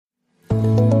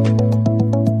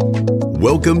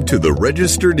Welcome to the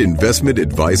Registered Investment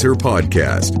Advisor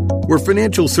Podcast, where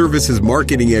financial services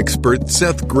marketing expert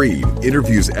Seth Green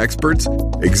interviews experts,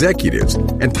 executives,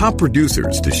 and top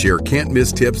producers to share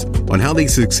can't-miss tips on how they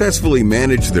successfully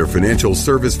manage their financial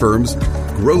service firms,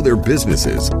 grow their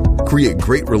businesses, create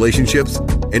great relationships,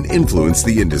 and influence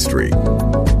the industry.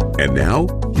 And now,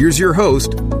 here's your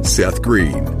host, Seth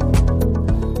Green.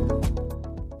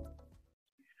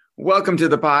 Welcome to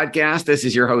the podcast. This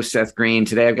is your host, Seth Green.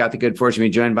 Today, I've got the good fortune to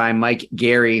be joined by Mike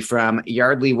Gary from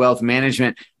Yardley Wealth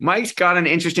Management. Mike's got an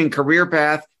interesting career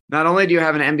path. Not only do you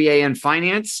have an MBA in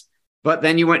finance, but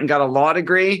then you went and got a law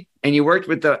degree and you worked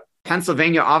with the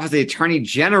Pennsylvania Office of the Attorney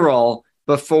General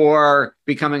before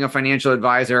becoming a financial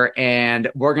advisor.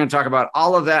 And we're going to talk about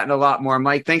all of that and a lot more.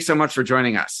 Mike, thanks so much for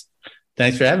joining us.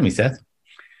 Thanks for having me, Seth.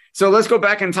 So let's go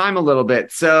back in time a little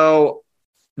bit. So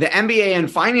the MBA in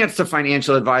finance to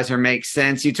financial advisor makes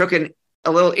sense. You took a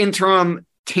little interim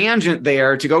tangent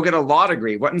there to go get a law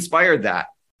degree. What inspired that?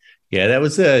 Yeah, that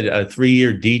was a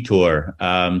 3-year detour.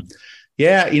 During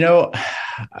the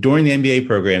MBA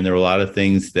program, there were a lot of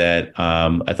things that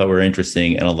I thought were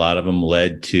interesting, and a lot of them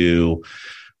led to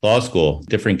law school,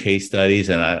 different case studies.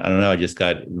 And I don't know, I just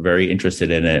got very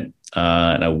interested in it.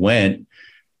 And I went,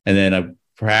 and then I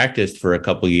practiced for a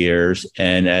couple of years.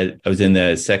 And I was in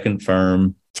the second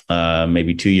firm,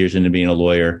 maybe 2 years into being a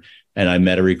lawyer, and I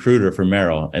met a recruiter from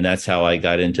Merrill, and that's how I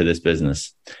got into this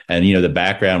business. And, the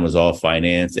background was all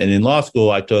finance. And in law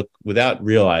school, I took, without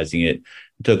realizing it,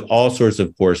 took all sorts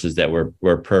of courses that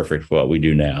were perfect for what we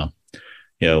do now.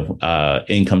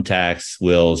 Income tax,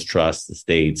 wills, trusts,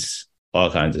 estates, all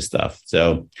kinds of stuff.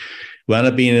 So wound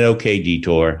up being an okay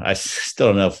detour. I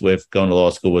still don't know if going to law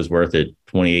school was worth it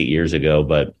 28 years ago,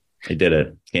 but I did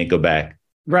it. Can't go back.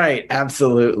 Right.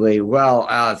 Absolutely. Well,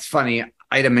 it's funny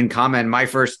item in common. My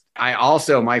first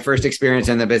experience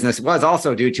in the business was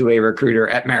also due to a recruiter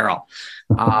at Merrill,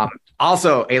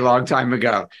 also a long time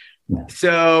ago.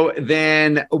 So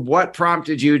then what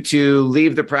prompted you to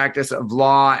leave the practice of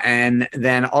law and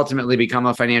then ultimately become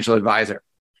a financial advisor?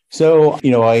 So,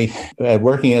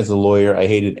 working as a lawyer, I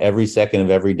hated every second of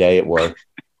every day at work.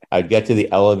 I'd get to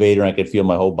the elevator and I could feel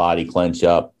my whole body clench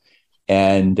up.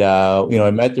 And,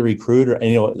 I met the recruiter,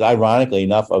 and, ironically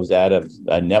enough, I was at a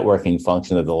networking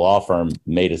function that the law firm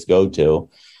made us go to.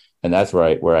 And that's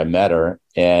where I met her.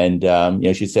 And,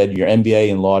 she said, your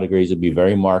MBA and law degrees would be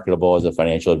very marketable as a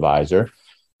financial advisor.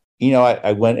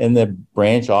 I went in the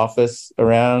branch office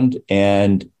around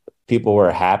and people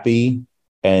were happy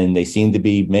and they seemed to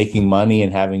be making money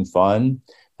and having fun.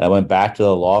 And I went back to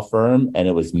the law firm and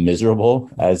it was miserable,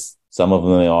 as some of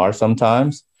them are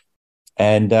sometimes.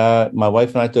 And my wife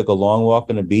and I took a long walk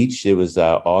on the beach. It was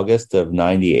August of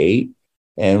 98.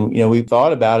 And, we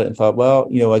thought about it and thought, well,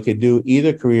 I could do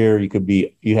either career.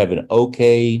 You have an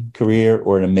okay career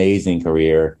or an amazing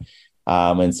career.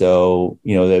 And so,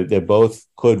 they both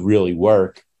could really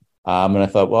work. And I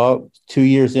thought, well, 2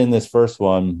 years in, this first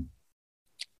one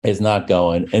is not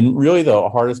going. And really, the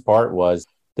hardest part was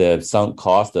the sunk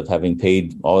cost of having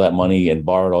paid all that money and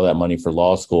borrowed all that money for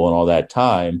law school and all that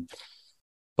time.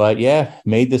 But yeah,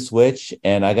 made the switch.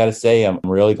 And I got to say, I'm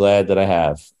really glad that I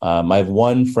have. I have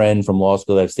one friend from law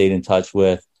school that I've stayed in touch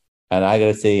with. And I got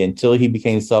to say, until he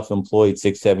became self-employed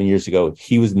 6-7 years ago,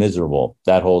 he was miserable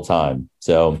that whole time.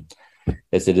 So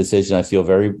it's a decision I feel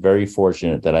very, very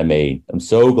fortunate that I made. I'm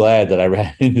so glad that I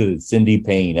ran into Cindy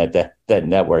Payne at that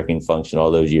networking function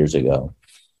all those years ago.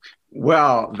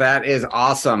 Well, that is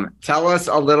awesome. Tell us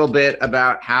a little bit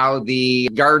about how the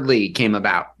Yardley came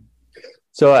about.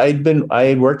 So I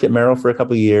had worked at Merrill for a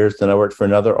couple of years, then I worked for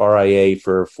another RIA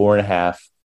for 4.5.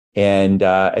 And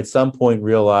at some point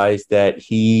realized that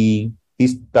he's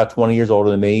about 20 years older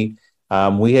than me.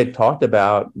 We had talked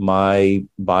about my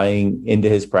buying into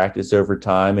his practice over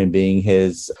time and being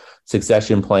his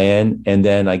succession plan. And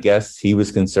then I guess he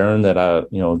was concerned that a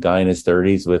guy in his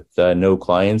 30s with no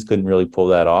clients couldn't really pull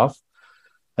that off.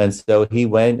 And so he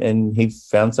went and he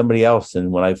found somebody else.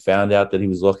 And when I found out that he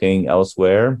was looking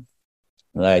elsewhere,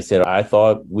 and I said, I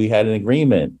thought we had an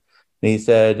agreement. And he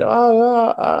said,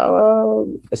 I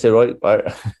said,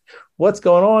 what's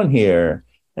going on here?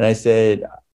 And I said,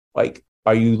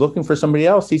 are you looking for somebody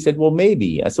else? He said, well,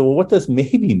 maybe. I said, well, what does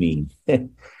maybe mean?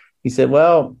 He said,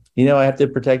 well, I have to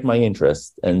protect my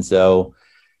interests. And so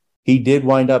he did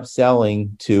wind up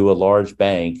selling to a large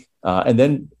bank and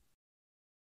then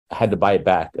had to buy it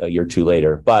back a year or two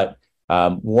later. But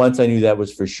once I knew that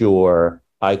was for sure,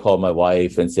 I called my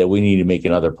wife and said, we need to make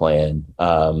another plan.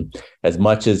 As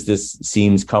much as this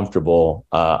seems comfortable,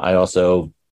 I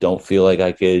also don't feel like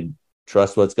I could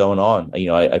trust what's going on.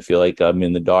 I feel like I'm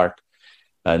in the dark.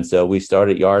 And so we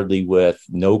started Yardley with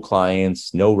no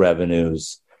clients, no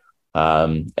revenues,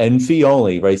 and fee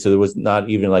only, right? So there was not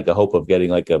even like a hope of getting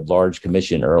like a large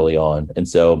commission early on. And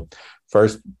so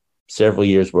first several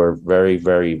years were very,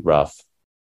 very rough.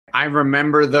 I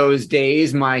remember those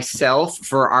days myself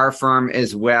for our firm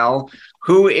as well.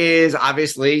 Who is,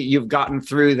 obviously, you've gotten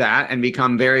through that and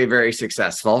become very, very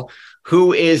successful.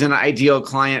 Who is an ideal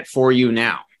client for you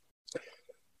now?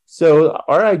 So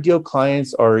our ideal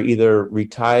clients are either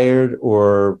retired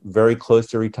or very close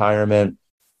to retirement.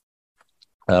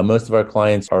 Most of our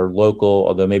clients are local,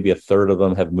 although maybe a third of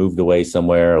them have moved away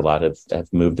somewhere. A lot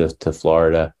have moved to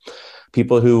Florida.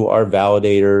 People who are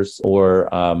validators or,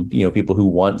 people who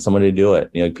want someone to do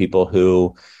it. People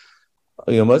who,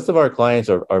 most of our clients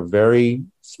are very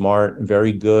smart,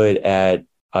 very good at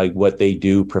what they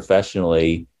do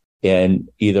professionally, and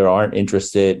either aren't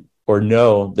interested or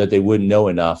know that they wouldn't know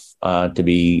enough to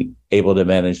be able to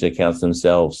manage the accounts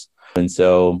themselves. And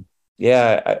so,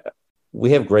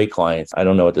 we have great clients. I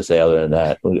don't know what to say other than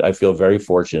that. I feel very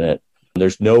fortunate.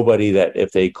 There's nobody that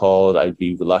if they called, I'd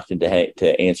be reluctant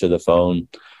to answer the phone.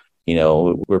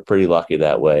 We're pretty lucky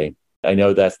that way. I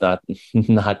know that's not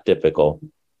typical.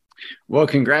 Well,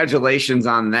 congratulations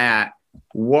on that.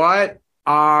 What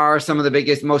are some of the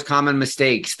biggest, most common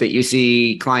mistakes that you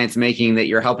see clients making that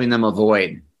you're helping them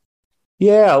avoid?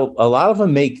 Yeah, a lot of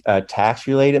them make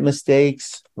tax-related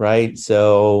mistakes, right?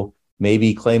 So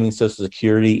maybe claiming Social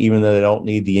Security, even though they don't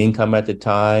need the income at the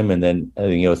time, and then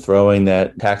throwing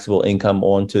that taxable income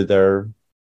onto their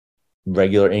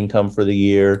regular income for the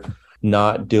year.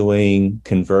 Not doing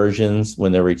conversions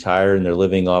when they're retired and they're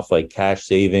living off like cash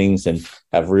savings and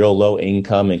have real low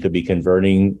income and could be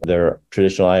converting their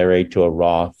traditional IRA to a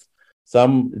Roth.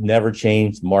 Some never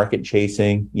change market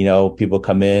chasing. People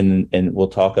come in and we'll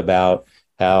talk about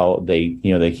how they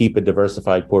keep a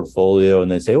diversified portfolio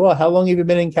and they say, well, how long have you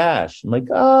been in cash? I'm like,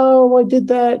 oh, I did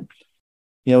that,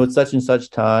 at such and such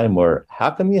time. Or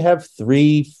how come you have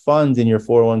 3 funds in your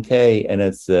 401k and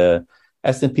it's the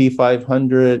S&P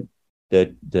 500,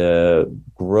 the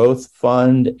growth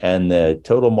fund and the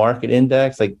total market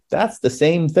index? Like, that's the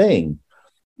same thing.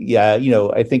 Yeah.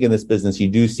 I think in this business, you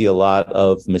do see a lot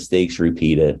of mistakes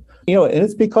repeated, and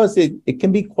it's because it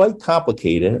can be quite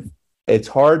complicated. It's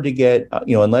hard to get,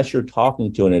 unless you're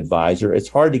talking to an advisor, it's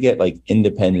hard to get like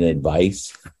independent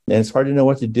advice, and it's hard to know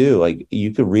what to do. Like,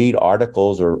 you could read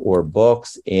articles or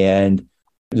books and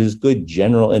there's good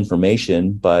general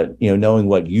information, but, knowing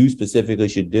what you specifically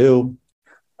should do,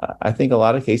 I think a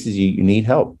lot of cases you need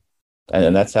help.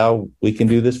 And that's how we can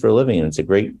do this for a living. And it's a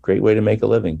great way to make a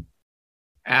living.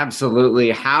 Absolutely.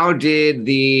 How did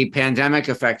the pandemic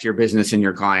affect your business and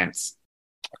your clients?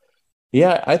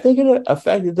 Yeah, I think it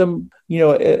affected them, in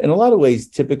a lot of ways,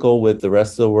 typical with the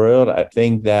rest of the world. I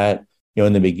think that,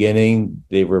 in the beginning,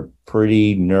 they were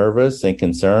pretty nervous and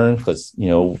concerned because,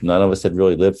 none of us had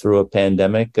really lived through a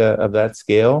pandemic of that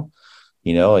scale.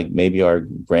 Like maybe our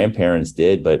grandparents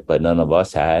did, but none of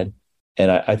us had. And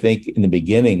I think in the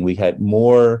beginning, we had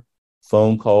more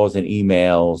phone calls and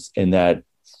emails in that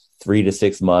 3 to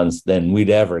 6 months than we'd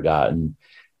ever gotten.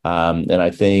 And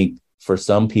I think for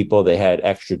some people, they had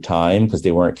extra time because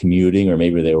they weren't commuting, or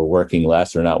maybe they were working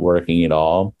less or not working at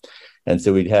all. And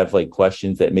so we'd have like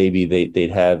questions that maybe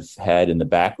they'd have had in the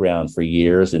background for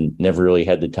years and never really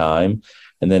had the time.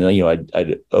 And then,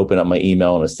 I'd open up my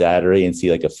email on a Saturday and see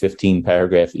like a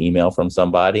 15-paragraph email from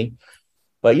somebody.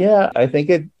 But yeah, I think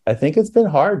it's been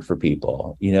hard for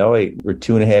people. We're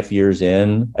 2.5 years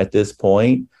in at this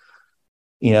point.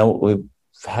 We've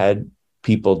had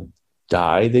people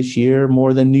die this year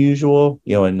more than usual,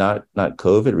 and not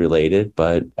COVID related,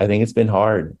 but I think it's been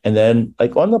hard. And then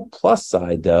like on the plus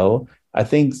side, though, I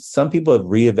think some people have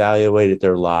reevaluated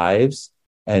their lives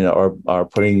and are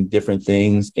putting different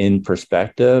things in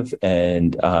perspective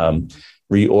and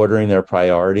reordering their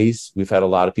priorities. We've had a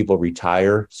lot of people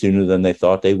retire sooner than they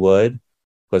thought they would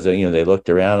because, they looked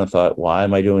around and thought, why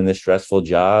am I doing this stressful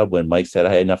job when Mike said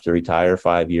I had enough to retire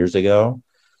 5 years ago?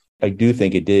 I do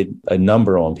think it did a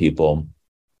number on people,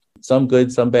 some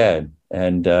good, some bad.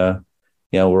 And,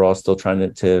 we're all still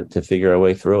trying to figure our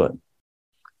way through it.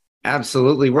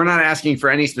 Absolutely. We're not asking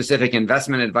for any specific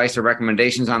investment advice or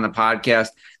recommendations on the podcast,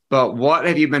 but what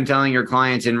have you been telling your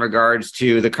clients in regards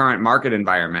to the current market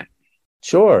environment?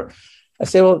 Sure. I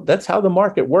say, well, that's how the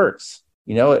market works.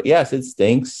 Yes, it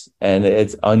stinks. And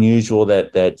it's unusual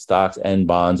that stocks and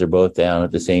bonds are both down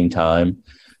at the same time.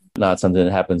 Not something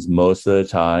that happens most of the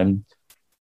time.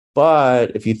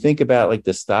 But if you think about like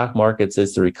the stock market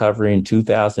since the recovery in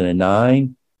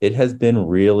 2009, it has been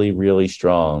really, really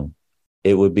strong.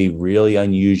 It would be really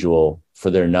unusual for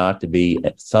there not to be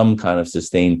some kind of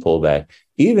sustained pullback.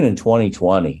 Even in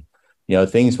 2020,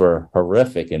 things were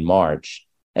horrific in March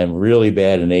and really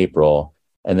bad in April,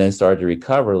 and then started to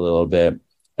recover a little bit.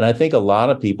 And I think a lot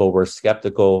of people were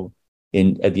skeptical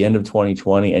at the end of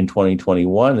 2020 and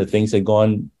 2021 that things had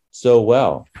gone so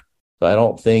well. So I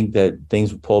don't think that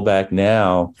things will pull back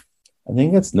now. I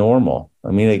think it's normal.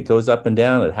 I mean, it goes up and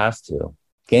down. It has to.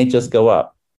 Can't just go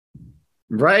up.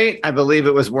 Right. I believe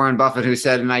it was Warren Buffett who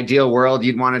said, in an ideal world,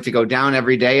 you'd want it to go down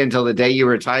every day until the day you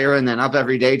retire, and then up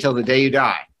every day till the day you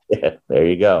die. Yeah, there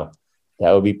you go.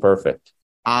 That would be perfect.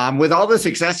 With all the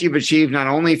success you've achieved, not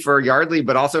only for Yardley,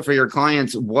 but also for your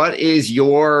clients, what is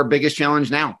your biggest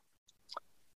challenge now?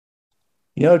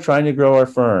 Trying to grow our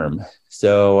firm.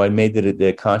 So I made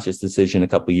the conscious decision a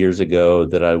couple of years ago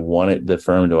that I wanted the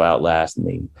firm to outlast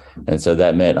me. And so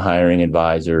that meant hiring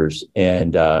advisors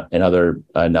and other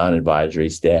non-advisory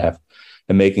staff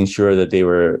and making sure that they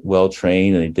were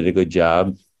well-trained and they did a good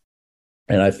job.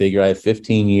 And I figure I have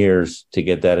 15 years to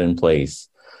get that in place.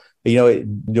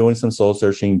 Doing some soul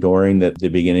searching during the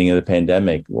beginning of the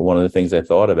pandemic, one of the things I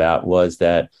thought about was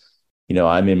that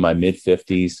I'm in my mid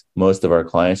 50s. Most of our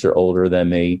clients are older than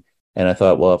me. And I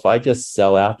thought, well, if I just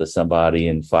sell out to somebody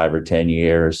in 5 or 10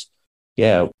 years,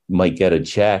 might get a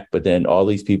check. But then all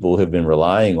these people who have been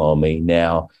relying on me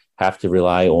now have to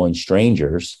rely on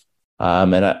strangers.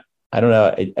 And I don't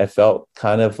know, I felt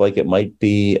kind of like it might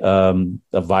be a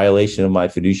violation of my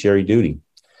fiduciary duty.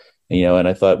 And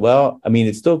I thought, well, I mean,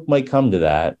 it still might come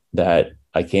to that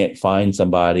I can't find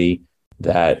somebody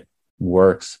that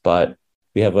works, but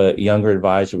we have a younger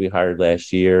advisor we hired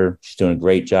last year. She's doing a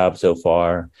great job so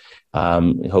far.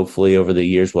 Hopefully over the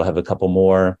years, we'll have a couple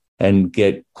more and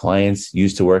get clients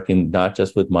used to working not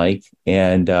just with Mike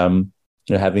and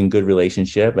having good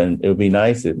relationship. And it would be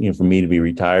nice that, for me to be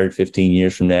retired 15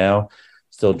 years from now,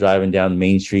 still driving down the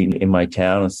main street in my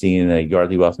town and seeing a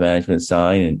Yardley Wealth Management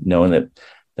sign and knowing that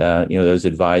those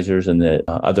advisors and the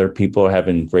other people are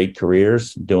having great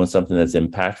careers, doing something that's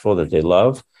impactful that they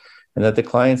love. And that the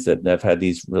clients that I've had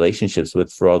these relationships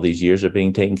with for all these years are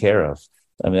being taken care of.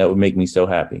 I mean, that would make me so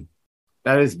happy.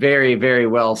 That is very, very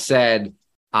well said.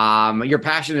 Your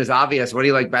passion is obvious. What do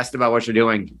you like best about what you're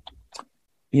doing?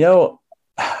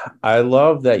 I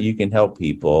love that you can help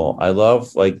people. I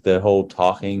love like the whole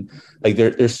talking. Like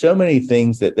there's so many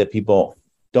things that people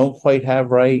don't quite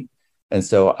have right. And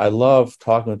so I love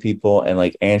talking with people and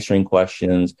like answering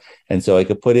questions. And so I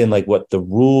could put in like what the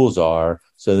rules are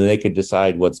so that they could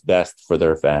decide what's best for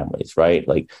their families, right?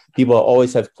 Like people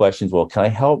always have questions. Well, can I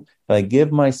help? Can I give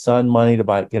my son money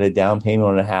to get a down payment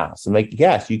on a house? I'm like,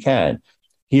 yes, you can.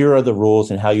 Here are the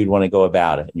rules and how you'd want to go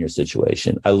about it in your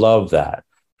situation. I love that.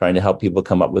 Trying to help people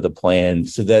come up with a plan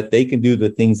so that they can do the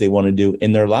things they want to do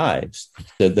in their lives.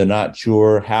 That they're not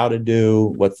sure how to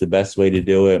do, what's the best way to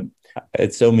do it.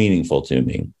 It's so meaningful to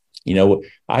me.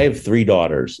 I have 3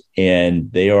 daughters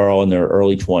and they are all in their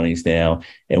early 20s now.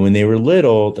 And when they were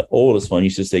little, the oldest one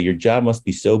used to say, your job must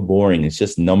be so boring. It's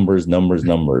just numbers, numbers,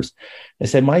 numbers. I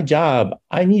said, my job,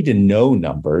 I need to know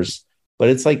numbers, but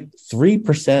it's like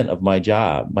 3% of my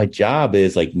job. My job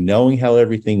is like knowing how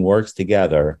everything works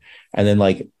together and then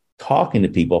like talking to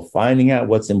people, finding out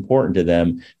what's important to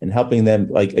them and helping them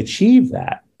like achieve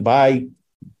that by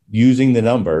using the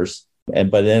numbers.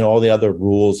 But then all the other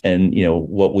rules and,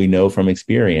 what we know from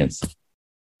experience.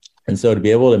 And so to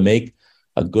be able to make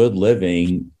a good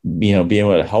living, being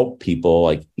able to help people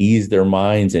like ease their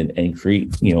minds and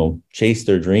create, chase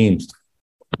their dreams.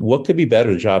 What could be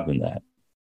better job than that?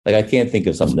 Like, I can't think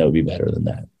of something that would be better than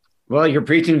that. Well, you're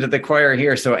preaching to the choir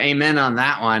here. So amen on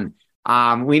that one.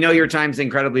 We know your time's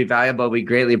incredibly valuable. We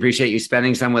greatly appreciate you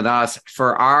spending some with us.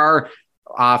 For our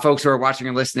folks who are watching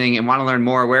or listening and want to learn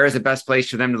more, where is the best place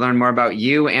for them to learn more about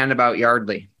you and about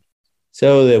Yardley?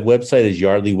 So the website is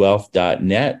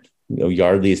yardleywealth.net.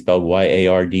 Yardley is spelled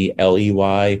Yardley.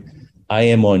 I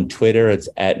am on Twitter. It's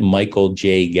at Michael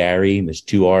J. Gary. There's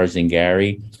 2 R's in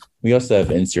Gary. We also have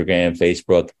Instagram,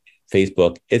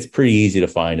 Facebook. It's pretty easy to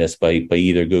find us by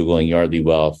either Googling Yardley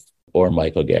Wealth or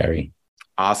Michael Gary.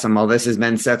 Awesome. Well, this has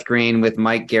been Seth Green with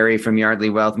Mike Gary from Yardley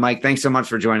Wealth. Mike, thanks so much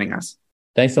for joining us.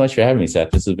 Thanks so much for having me,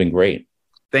 Seth. This has been great.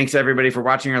 Thanks, everybody, for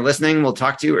watching or listening. We'll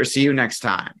talk to you or see you next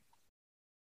time.